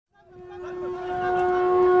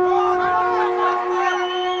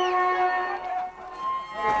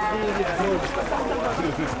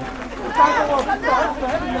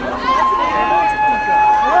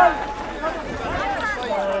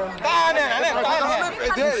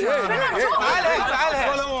تعال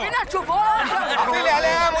فينا تشوفوها اعطي لي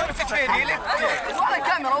عليها ولا مسك في يدي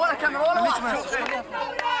ولا كاميرا ولا واحد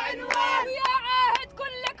يا عاهد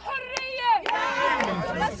كلك حريه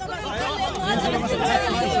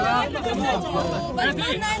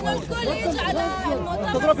بتمنى انه الكل يجي على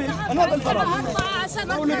تضربي انا بالفرح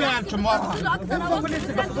عشان اللي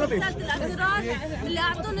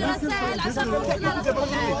اعطوني رسائل عشان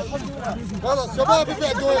خلص شباب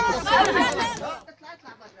ابعدوا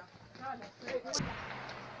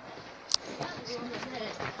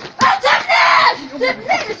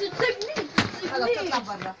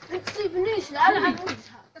تسيبنيش لا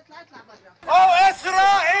او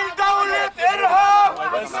اسرائيل دولة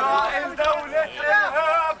ارهاب اسرائيل دولة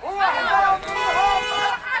ارهاب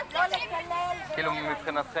כאילו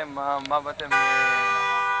מבחינתכם מה באתם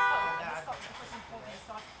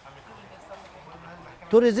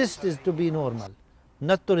To resist is to be normal,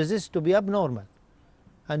 not to resist to be abnormal.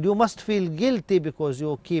 And you must feel guilty because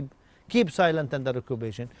you keep silent under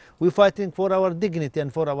occupation. We're fighting for our dignity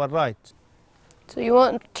and for our rights. So you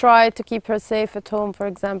won't try to keep her safe at home, for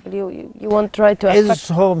example? You won't try to affect... Is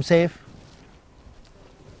home safe?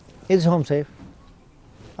 Is home safe?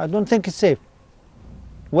 I don't think it's safe.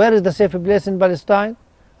 Where is the safe place in Palestine?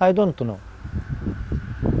 I don't know.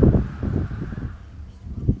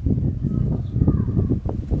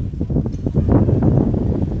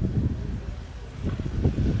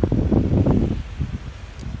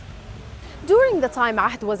 During the time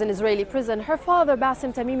Ahed was in Israeli prison, her father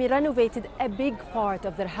Ahed Tamimi renovated a big part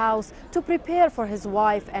of their house to prepare for his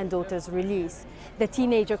wife and daughter's release. The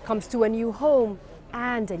teenager comes to a new home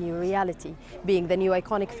and a new reality, being the new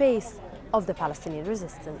iconic face of the Palestinian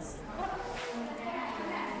resistance.